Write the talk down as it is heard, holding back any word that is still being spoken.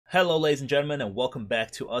Hello ladies and gentlemen, and welcome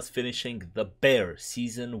back to us finishing The Bear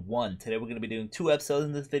Season 1. Today we're going to be doing 2 episodes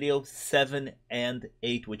in this video, 7 and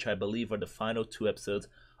 8, which I believe are the final 2 episodes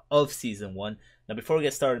of Season 1. Now before we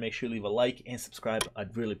get started, make sure you leave a like and subscribe.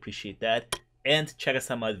 I'd really appreciate that. And check out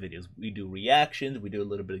some of my other videos. We do reactions, we do a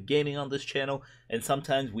little bit of gaming on this channel, and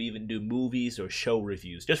sometimes we even do movies or show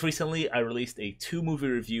reviews. Just recently, I released a 2-movie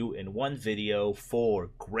review in one video for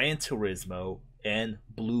Gran Turismo and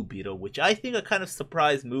Blue Beetle, which I think are kind of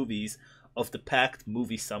surprise movies of the packed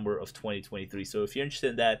movie summer of 2023. So if you're interested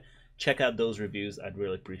in that, check out those reviews. I'd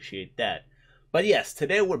really appreciate that. But yes,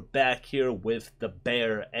 today we're back here with The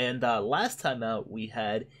Bear, and last time out we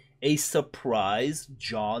had a surprise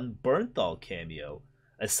Jon Bernthal cameo.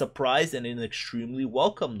 A surprise and an extremely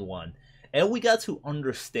welcomed one. And we got to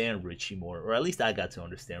understand Richie more, or at least I got to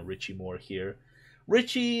understand Richie more here.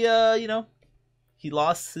 Richie, he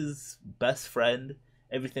lost his best friend.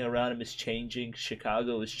 Everything around him is changing.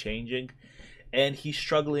 Chicago is changing. And he's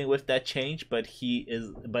struggling with that change, but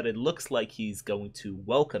it looks like he's going to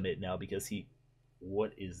welcome it now because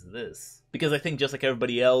what is this? Because I think just like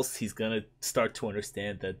everybody else, he's going to start to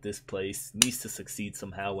understand that this place needs to succeed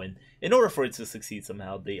somehow. And in order for it to succeed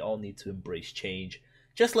somehow, they all need to embrace change.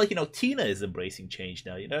 Just like, Tina is embracing change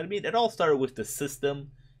now. You know what I mean? It all started with the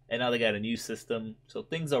system, and now they got a new system. So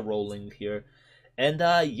things are rolling here. And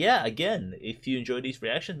yeah, again, if you enjoy these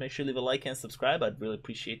reactions, make sure you leave a like and subscribe. I'd really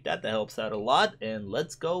appreciate that. That helps out a lot. And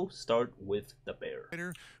let's go start with The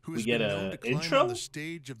Bear. We get an intro? On the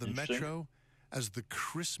stage of the Metro as the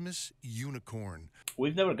Christmas unicorn.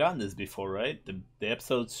 We've never gotten this before, right? The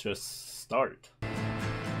episodes just start.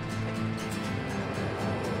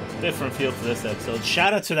 Different feel for this episode.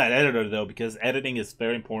 Shout out to that editor though, because editing is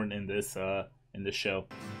very important in this show.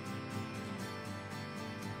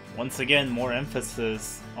 Once again, more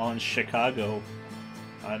emphasis on Chicago,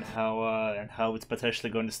 on how it's potentially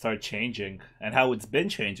going to start changing, and how it's been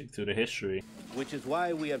changing through the history. Which is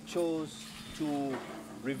why we have chose to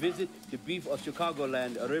revisit the beef of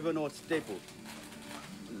Chicagoland, a River North staple.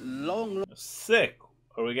 Sick.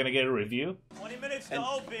 Are we gonna get a review? 20 minutes to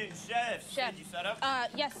open, chef. Chef. Did you set up?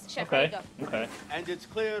 Yes, chef. Okay. There you go. Okay. And it's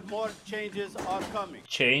clear more changes are coming.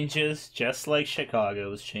 Changes, just like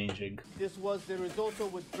Chicago is changing. This was the risotto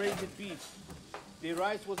with braided beef. The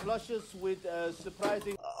rice was luscious with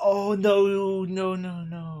surprising... Oh,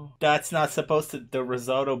 no. That's not supposed to... The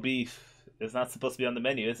risotto beef is not supposed to be on the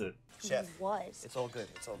menu, is it? Chef. It was. It's all good.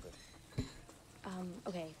 It's all good.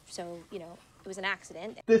 Okay, so, it was an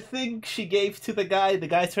accident. The thing she gave to the guy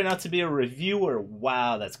turned out to be a reviewer.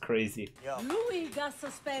 Wow, that's crazy. Yo. Louis got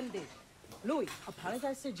suspended. Louis,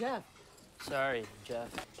 apologize to Jeff. Sorry, Jeff.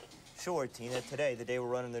 Sure, Tina. Today, the day we're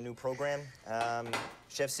running the new program.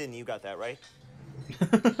 Chef Sydney, you got that, right?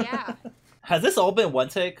 Yeah. Has this all been one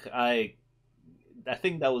take? I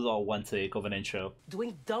think that was all one take of an intro.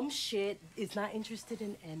 Doing dumb shit, is not interested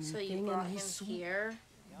in anything. So you brought and him here?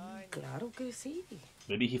 Claro que sí.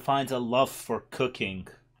 Maybe he finds a love for cooking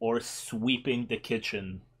or sweeping the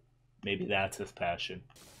kitchen. Maybe that's his passion.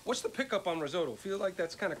 What's the pickup on risotto? Feel like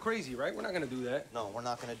that's kind of crazy, right? We're not gonna do that. No, we're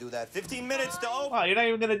not gonna do that. 15 minutes to open. Wow, you're not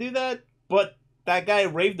even gonna do that? But that guy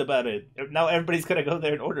raved about it. Now everybody's gonna go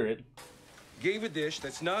there and order it. Gave a dish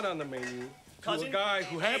that's not on the menu Cousin? to a guy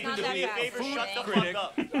who happened to not be that a bad. food Shut the critic.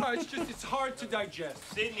 fuck up. No, it's hard to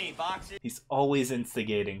digest. Sydney, box it. He's always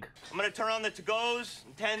instigating. I'm gonna turn on the to-goes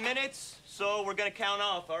in 10 minutes, so we're gonna count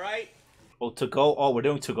off, all right? Oh, to go? Oh, we're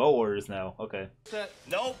doing to-go orders now. Okay.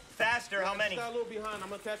 Nope, faster. How many? a little behind. I'm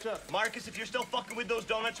gonna catch up. Marcus, if you're still fucking with those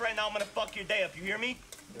donuts right now, I'm gonna fuck your day up. You hear me?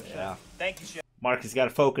 Yeah. Thank you, chef. Marcus, you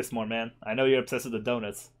gotta focus more, man. I know you're obsessed with the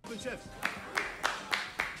donuts.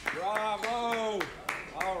 Bravo!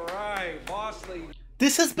 All right, Bosley.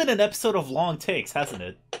 This has been an episode of long takes, hasn't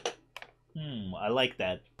it? I like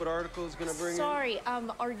that. What article is gonna bring Sorry,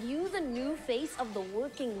 are you the new face of the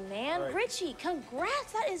working man? Right. Richie,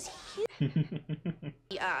 congrats, that is huge.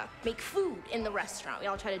 We, make food in the restaurant. We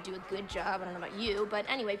all try to do a good job. I don't know about you, but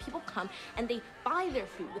anyway, people come and they buy their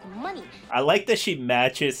food with money. I like that she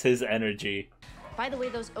matches his energy. By the way,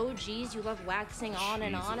 those OGs you love waxing on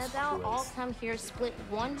and on Jesus about all Christ. come here, split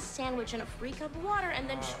one sandwich and a free cup of water, and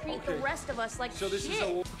then treat the okay. rest of us like So this is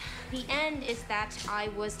shit. The end is that I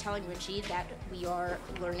was telling Richie that we are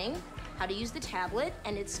learning how to use the tablet,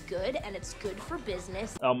 and it's good for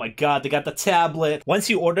business. Oh my god, they got the tablet. Once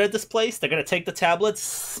you order at this place, they're gonna take the tablet,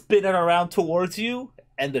 spin it around towards you,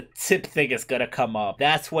 and the tip thing is gonna come up.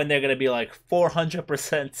 That's when they're gonna be like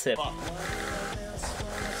 400% tip.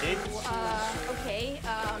 Okay,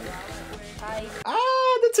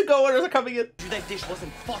 The to-go orders are coming in. That dish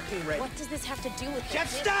wasn't fucking ready. what does this have to do with Chef,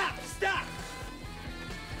 it? stop! Stop!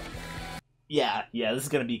 Yeah, this is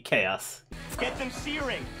gonna be chaos. Get them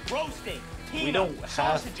searing, roasting, We don't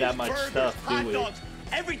have that much stuff, do we?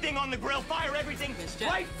 Everything on the grill, fire everything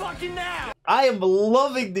right fucking now! I am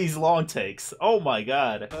loving these long takes. Oh my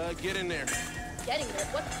god. Get in there. Getting there.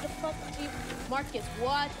 What the fuck do you... Marcus,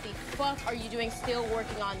 what the fuck are you doing still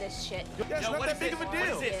working on this shit? That's not that big of a deal. What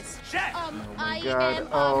is this? Chef! I'm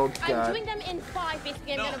doing them in 5,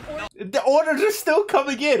 basically. I'm gonna order... The orders are still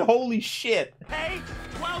coming in. Holy shit. Hey,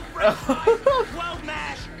 12 bread fries, 12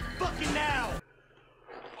 mash, fucking now!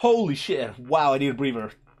 Holy shit. Wow, I need a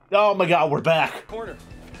breather. Oh my god, we're back. Corner.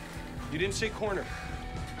 You didn't say corner.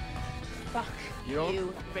 Fuck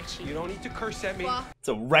you, Richie. You don't need to curse at me. Fuck. It's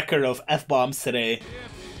a record of F-bombs today.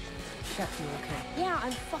 Chef, you okay? Yeah,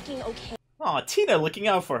 I'm fucking okay. Aw, Tina looking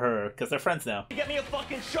out for her, because they're friends now. Get me a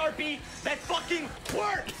fucking Sharpie that fucking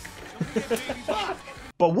works! Fuck!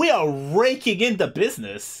 But we are raking into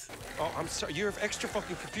business. Oh, I'm sorry. You're extra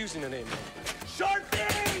fucking confusing the name.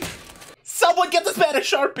 Sharpie! Someone get this man a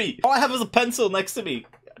Sharpie! All I have is a pencil next to me.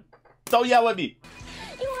 Don't yell at me.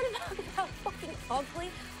 You want to talk about fucking ugly?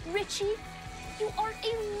 Richie, you are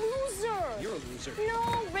a loser. You're a loser.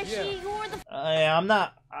 No, Richie, Yeah. you're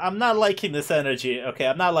the... I'm not liking this energy. Okay,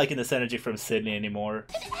 I'm not liking this energy from Sydney anymore.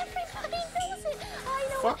 And everybody knows it. I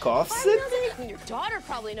know Fuck it. off, I Sydney. know it. I mean, your daughter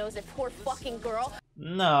probably knows it, poor fucking girl.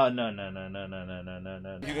 No.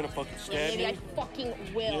 You're gonna fucking stab Maybe I me? fucking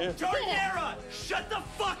will. Yeah. Jardinera! Shut the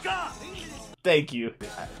fuck up! Thank you.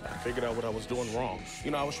 I figured out what I was doing wrong.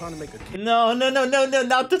 You know, I was trying to make a kid. No,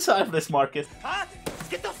 not the time for this, Marcus. Huh?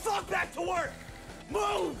 Get the fuck back to work!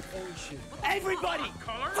 Move! Everybody!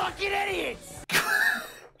 Fucking idiots!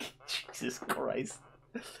 Jesus Christ.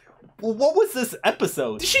 Well, what was this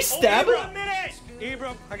episode? Did she stab Ibra, her? a minute!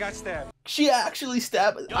 Ibra, I got stabbed. She actually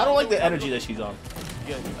stabbed. I don't like the energy that she's on.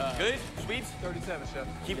 Good? Sweets? 37, chef.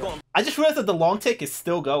 Keep going. I just realized that the long take is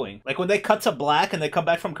still going. Like when they cut to black and they come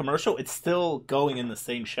back from commercial, it's still going in the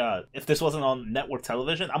same shot. If this wasn't on network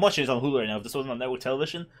television, I'm watching this on Hulu right now. If this wasn't on network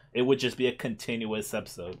television, it would just be a continuous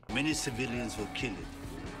episode. Many civilians were killed.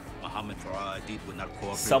 Mohammed Farah did would not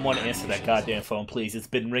cooperate. Someone answer that goddamn phone, please. It's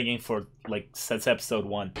been ringing for like since episode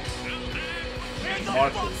 1.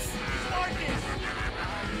 Marcus.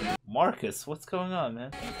 Marcus, what's going on,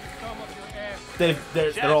 man? They're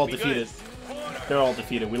all defeated. They're all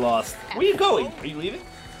defeated. We lost. Where are you going? Are you leaving?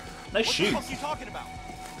 Nice shoes. What the fuck are you talking about?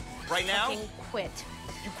 Right now? Fucking quit.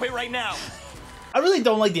 You quit right now. I really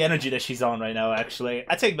don't like the energy that she's on right now, actually.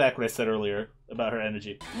 I take back what I said earlier about her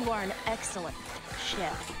energy. You are an excellent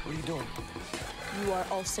chef. What are you doing? You are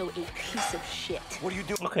also a piece of shit. What are you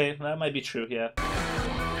doing? Okay, that might be true, yeah.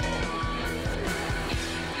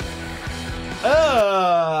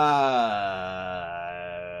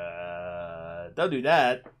 Don't do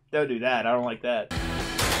that. Don't do that. I don't like that.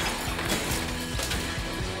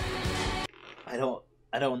 I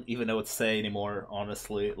don't even know what to say anymore,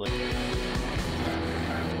 honestly. Like,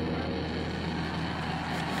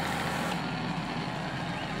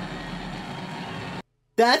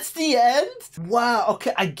 that's the end? Wow,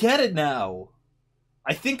 okay, I get it now.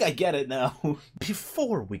 I think I get it now.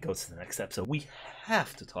 Before we go to the next episode, we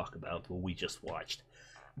have to talk about what we just watched.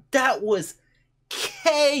 That was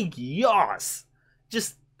chaos!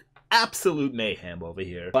 Just absolute mayhem over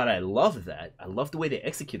here. But I love that. I love the way they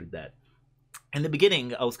executed that. In the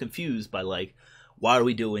beginning, I was confused by, like, why are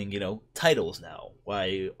we doing, titles now?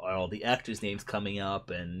 Why are all the actors' names coming up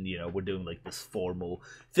and, we're doing, like, this formal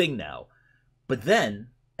thing now? But then,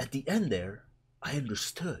 at the end there, I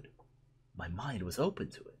understood. My mind was open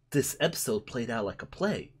to it. This episode played out like a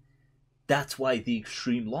play. That's why the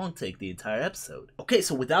extreme long take the entire episode. Okay,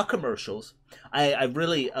 so without commercials, I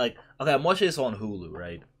really, okay, I'm watching this on Hulu,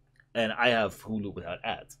 right? And I have Hulu without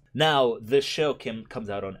ads. Now, this show comes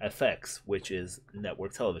out on FX, which is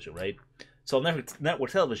network television, right? So on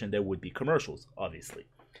network television, there would be commercials, obviously.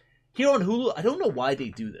 Here on Hulu, I don't know why they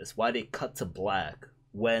do this, why they cut to black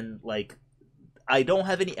when, like, I don't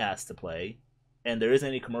have any ads to play, and there isn't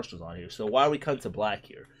any commercials on here. So why are we cutting to black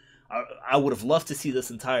here? I would have loved to see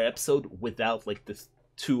this entire episode without, like, this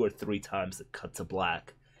 2 or 3 times it cut to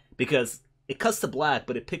black. Because it cuts to black,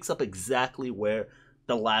 but it picks up exactly where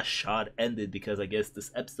the last shot ended, because I guess this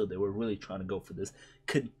episode they were really trying to go for this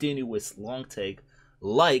continuous long take,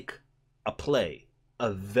 like a play.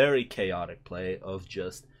 A very chaotic play of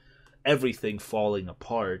just everything falling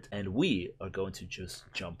apart. And we are going to just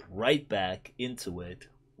jump right back into it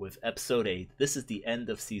with episode 8. This is the end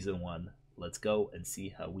of season 1. Let's go and see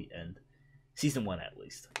how we end season 1, at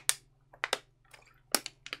least.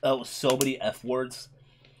 That was so many F words.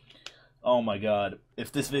 Oh my god.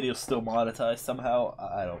 If this video is still monetized somehow,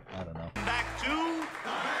 I don't know. Back to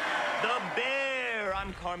the bear.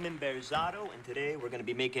 I'm Carmen Berzado, and today we're gonna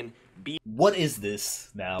be making beef. What is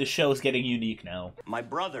this now? The show is getting unique now. My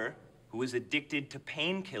brother, who is addicted to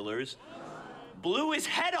painkillers, blew his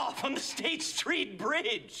head off on the State Street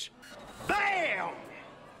Bridge. Bam!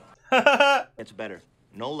 It's better.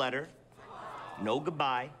 No letter, no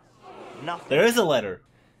goodbye, nothing. There is a letter.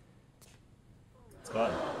 It's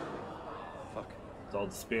gone. Fuck. It's all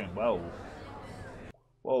disappearing. Whoa.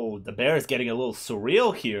 Whoa, the bear is getting a little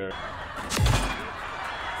surreal here.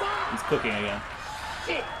 He's cooking again.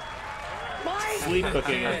 Shit. Sleep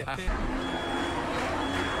cooking again.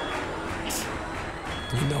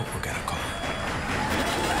 You know we're gonna call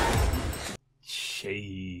it.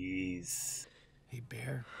 Jeez. Hey,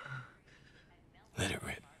 bear. Let it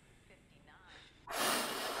rip.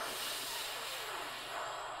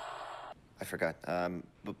 I forgot.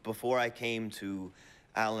 Before I came to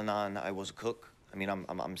Al-Anon, I was a cook. I mean,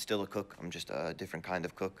 I'm still a cook. I'm just a different kind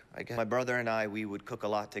of cook, I guess. My brother and I, we would cook a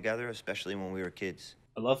lot together, especially when we were kids.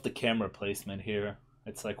 I love the camera placement here.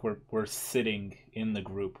 It's like we're sitting in the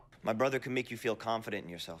group. My brother could make you feel confident in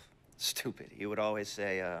yourself. Stupid. He would always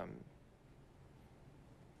say,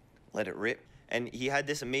 let it rip. And he had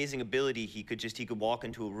this amazing ability. He could walk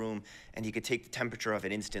into a room and he could take the temperature of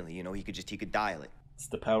it instantly. You know, he could dial it. It's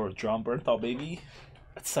the power of John Bernthal, baby.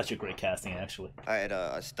 That's such a great casting, actually. I had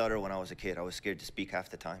a stutter when I was a kid. I was scared to speak half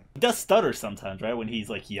the time. He does stutter sometimes, right? When he's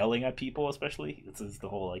like yelling at people, especially. It's the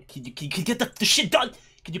whole like, can you get the shit done?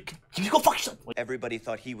 Can you go fuck yourself? Like, everybody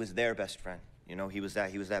thought he was their best friend. You know, he was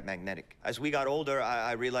that magnetic. As we got older,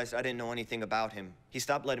 I realized I didn't know anything about him. He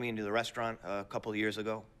stopped letting me into the restaurant a couple of years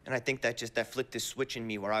ago. And I think that flicked this switch in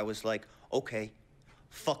me where I was like, okay,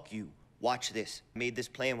 fuck you. Watch this. Made this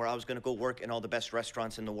plan where I was gonna go work in all the best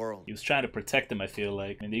restaurants in the world. He was trying to protect him, I feel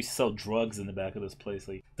like. I mean, they used to sell drugs in the back of this place.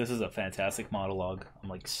 Like, this is a fantastic monologue. I'm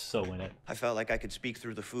like so in it. I felt like I could speak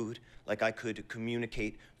through the food, like I could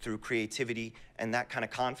communicate through creativity and that kind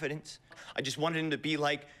of confidence. I just wanted him to be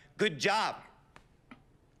like, good job.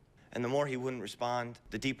 And the more he wouldn't respond,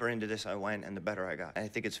 the deeper into this I went and the better I got. And I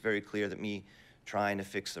think it's very clear that me trying to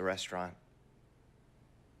fix the restaurant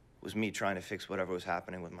was me trying to fix whatever was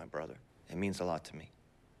happening with my brother. It means a lot to me.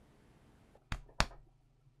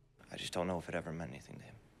 I just don't know if it ever meant anything to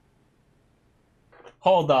him.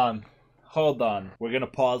 Hold on. We're gonna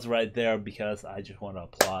pause right there because I just want to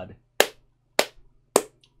applaud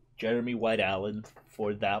Jeremy White Allen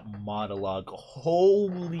for that monologue.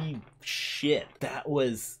 Holy shit. That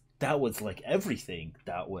was like everything.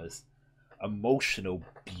 That was emotional,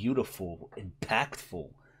 beautiful, impactful.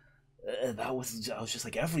 That was just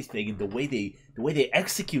like everything, and the way they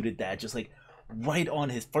executed that, just like right on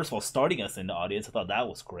his, first of all, starting us in the audience. I thought that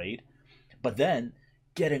was great, but then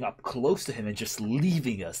getting up close to him and just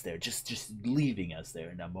leaving us there, just leaving us there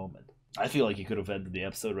in that moment. I feel like you could have ended the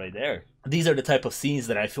episode right there. These are the type of scenes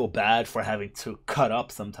that I feel bad for having to cut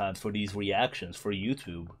up sometimes for these reactions for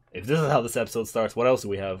YouTube. If this is how this episode starts, what else do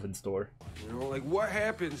we have in store? You know, like what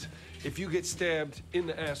happens if you get stabbed in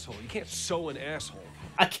the asshole? You can't sew an asshole.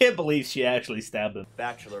 I can't believe she actually stabbed him.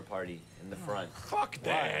 Bachelor party in the front. Fuck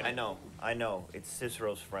that. I know. It's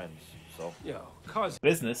Cicero's friends, so. Yo, cause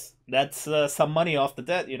Business. That's some money off the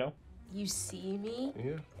debt, you know. You see me?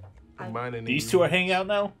 Yeah. These two are hanging out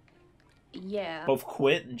now? Yeah. Both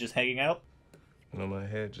quit and just hanging out? You know, my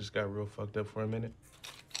head just got real fucked up for a minute.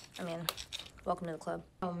 I mean, welcome to the club.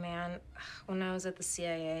 Oh man, when I was at the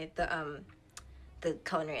CIA, the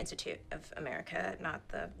Culinary Institute of America, not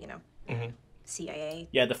the, CIA.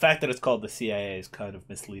 Yeah, the fact that it's called the CIA is kind of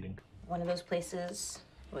misleading. One of those places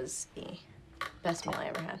was the best meal I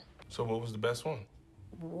ever had. So what was the best one?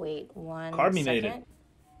 Wait one Carmi second. made it.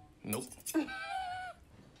 Nope.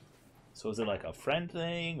 So is it like a friend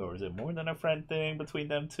thing, or is it more than a friend thing between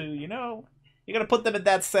them two? You know, you're gonna put them in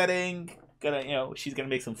that setting. She's gonna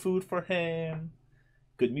make some food for him.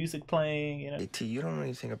 Good music playing. Hey T, you don't know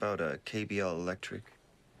anything about KBL Electric,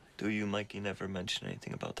 do you? Mikey never mentioned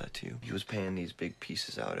anything about that to you. He was paying these big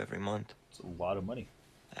pieces out every month. It's a lot of money.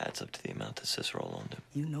 Adds up to the amount that Cicero loaned him.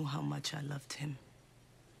 You know how much I loved him,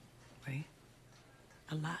 right?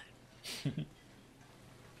 A lot. I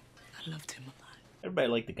loved him a lot. Everybody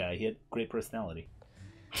liked the guy. He had great personality.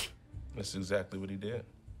 That's exactly what he did.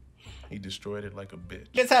 He destroyed it like a bitch.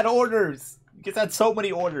 He just had orders. He just had so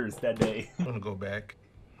many orders that day. I'm gonna go back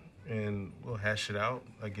and we'll hash it out,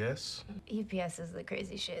 I guess. UPS is the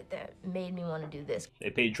crazy shit that made me want to do this.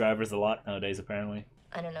 They pay drivers a lot nowadays, apparently.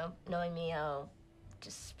 I don't know. Knowing me, I'll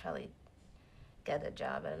just probably get a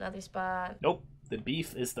job at another spot. Nope. The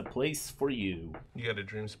beef is the place for you. You got a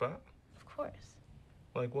dream spot? Of course.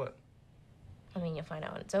 Like what? I mean, you'll find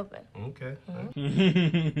out when it's open. Okay.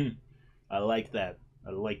 I like that.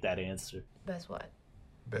 I like that answer. Best what?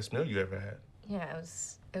 Best meal you ever had. Yeah,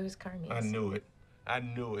 it was Carmi's. I knew it. I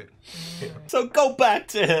knew it. So go back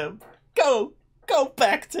to him. Go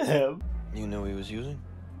back to him. You knew he was using?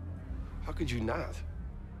 How could you not?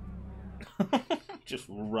 Just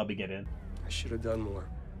rubbing it in. I should have done more.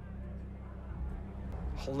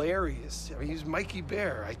 Hilarious. I mean, he's Mikey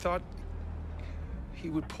Bear. I thought he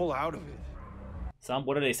would pull out of it.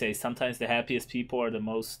 What do they say? Sometimes the happiest people are the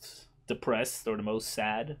most depressed or the most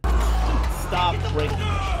sad. Stop breaking.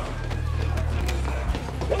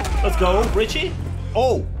 Let's go, Richie.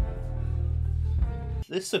 Oh!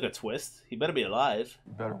 This took a twist. He better be alive.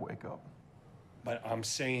 You better wake up. But I'm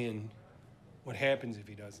saying, what happens if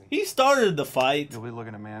he doesn't? He started the fight. You'll be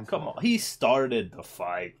looking at man. Come on, he started the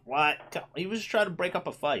fight. What? Come on. He was just trying to break up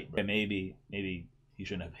a fight. Maybe he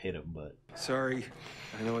shouldn't have hit him, but... Sorry,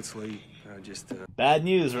 I know it's late. Bad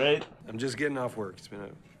news, right? I'm just getting off work. It's been a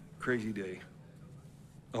crazy day.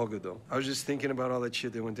 All good, though. I was just thinking about all that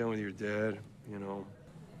shit that went down with your dad, you know.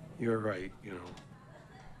 You're right, you know.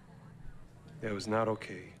 That was not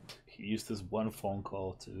okay. He used this one phone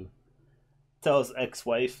call to tell his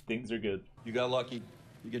ex-wife things are good. You got lucky.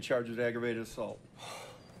 You get charged with aggravated assault.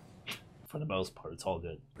 For the most part, it's all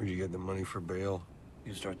good. Where'd you get the money for bail?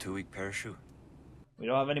 Used our 2-week parachute. We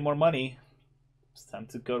don't have any more money. It's time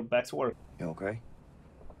to go back to work. You okay?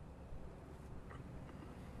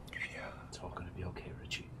 Yeah. It's all gonna be okay,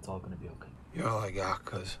 Richie. It's all gonna be okay. You're all I got,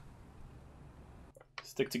 cuz.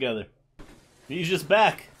 Stick together. He's just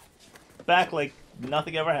back. Back like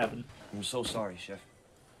nothing ever happened. I'm so sorry, Chef.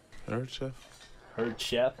 Heard, Chef? Heard,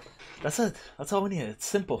 Chef. That's it. That's all we need. It's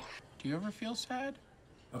simple. Do you ever feel sad?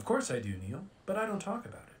 Of course I do, Neil. But I don't talk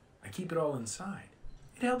about it. I keep it all inside.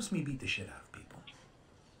 It helps me beat the shit out of people.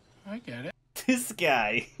 I get it. This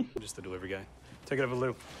guy. I'm just the delivery guy. Take it over,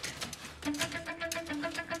 Lou.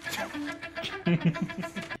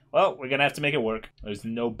 Well, we're gonna have to make it work. There's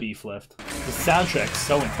no beef left. The soundtrack's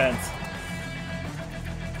so intense.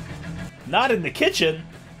 Not in the kitchen.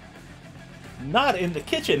 Not in the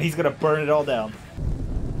kitchen. He's gonna burn it all down.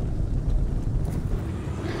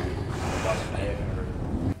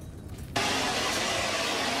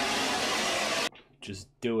 Just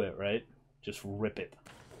do it, right? Just rip it.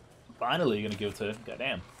 Finally, you're gonna give it to him.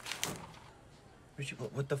 Goddamn. Richie,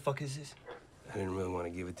 what the fuck is this? I didn't really want to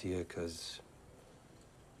give it to you because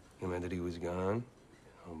it meant that he was gone.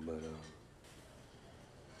 But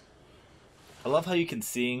I love how you can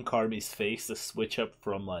see in Carmi's face the switch up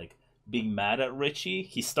from like being mad at Richie.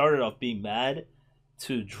 He started off being mad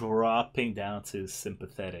to dropping down to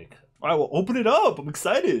sympathetic. All right, well, open it up. I'm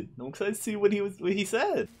excited. I'm excited to see what he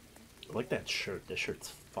said. I like that shirt. That shirt's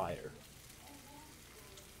fire.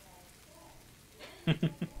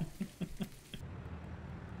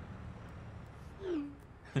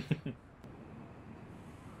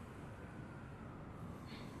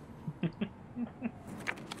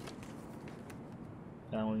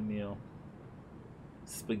 Family meal.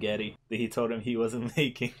 Spaghetti that he told him he wasn't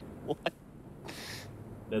making. What?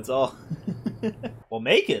 That's all. Well,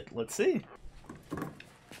 make it. Let's see.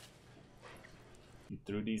 You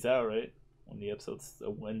threw these out, right? On the episodes,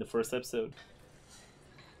 in the first episode.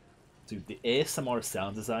 Dude, the ASMR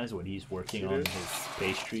sound designs when he's working on his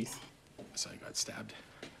pastries. So you got stabbed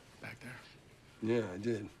back there? yeah, I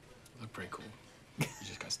did. Looked pretty cool. You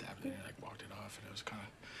just got stabbed and you like walked it off and it was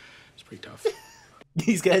pretty tough.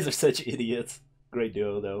 These guys are such idiots. Great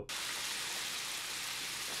duo, though.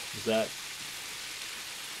 Is that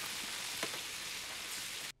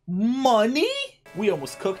money? We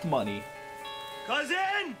almost cooked money.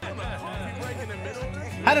 Cousin!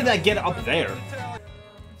 How did that get up there?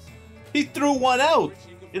 He threw one out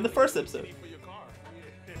in the first episode.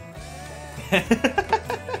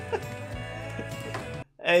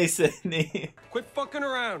 Hey, Sydney. Quit fucking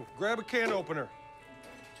around. Grab a can opener.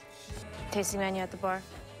 Tasting menu at the bar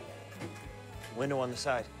Window on the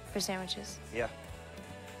side. for sandwiches. Yeah.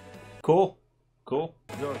 Cool. Cool.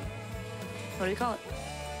 Done. What do you call it?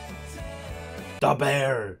 The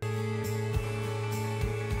bear.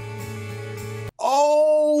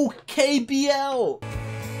 Oh, KBL.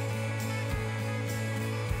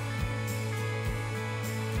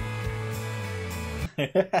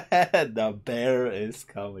 The bear is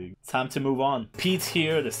coming. Time to move on. Pete's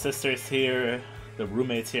here, the sister's here, the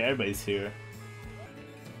roommate's here, everybody's here.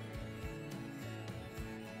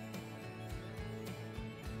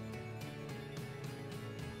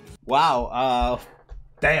 Wow,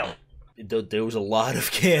 damn. There was a lot of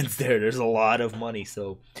cans there. There's a lot of money,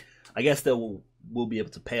 so I guess that we'll be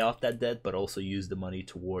able to pay off that debt, but also use the money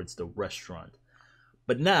towards the restaurant.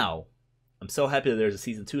 But now, I'm so happy that there's a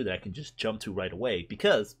season 2 that I can just jump to right away,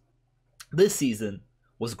 because this season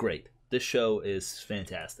was great. this show is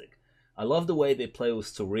fantastic. I love the way they play with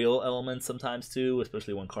surreal elements sometimes too,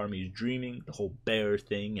 especially when Carmi is dreaming. The whole bear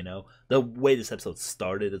thing, you know, the way this episode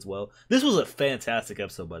started as well. This was a fantastic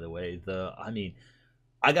episode, by the way.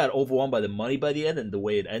 I got overwhelmed by the money by the end and the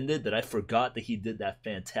way it ended that I forgot that he did that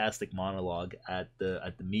fantastic monologue at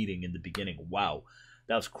the meeting in the beginning. Wow,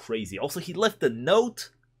 that was crazy. Also, he left the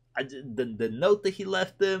note. The note that he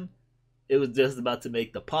left him, it was just about to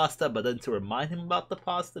make the pasta, but then to remind him about the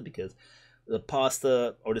pasta, because the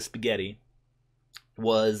pasta or the spaghetti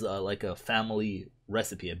was like a family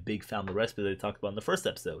recipe, a big family recipe that they talked about in the first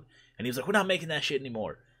episode, and he was like, "We're not making that shit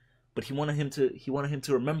anymore." But he wanted him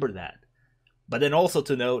to remember that. But then also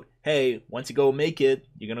to note, hey, once you go make it,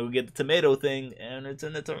 you're gonna go get the tomato thing, and it's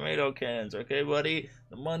in the tomato cans, okay, buddy?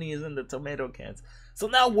 The money is in the tomato cans. So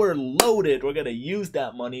now we're loaded. We're gonna use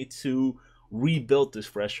that money to rebuild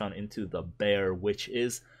this restaurant into the Bear, which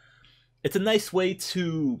is, it's a nice way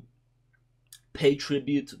to pay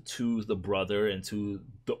tribute to the brother and to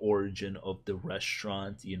the origin of the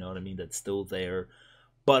restaurant, you know what I mean, that's still there.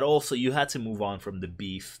 But also you had to move on from the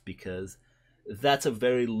beef, because that's a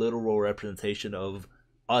very literal representation of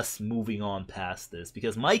us moving on past this,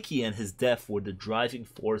 because Mikey and his death were the driving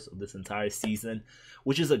force of this entire season,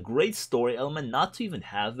 which is a great story element. Not to even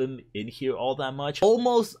have him in here all that much,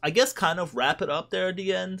 almost, I guess, kind of wrap it up there at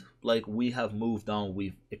the end, like we have moved on,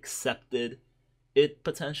 we've accepted it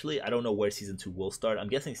potentially. I don't know where season 2 will start. I'm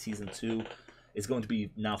guessing season 2 is going to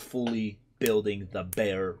be now fully building the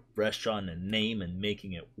Bear restaurant and name and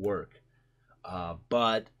making it work,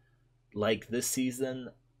 but like this season,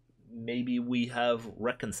 maybe we have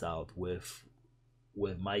reconciled with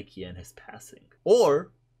Mikey and his passing.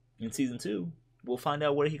 Or in season 2, we'll find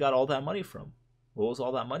out where he got all that money from. What was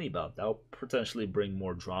all that money about? That'll potentially bring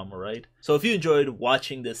more drama, right? So if you enjoyed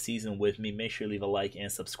watching this season with me, make sure to leave a like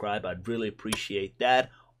and subscribe. I'd really appreciate that.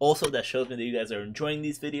 Also, that shows me that you guys are enjoying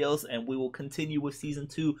these videos, and we will continue with season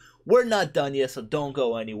 2. We're not done yet, so don't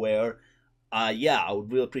go anywhere. Yeah, I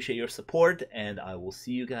would really appreciate your support, and I will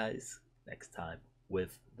see you guys next time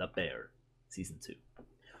with The Bear Season 2.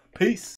 Peace!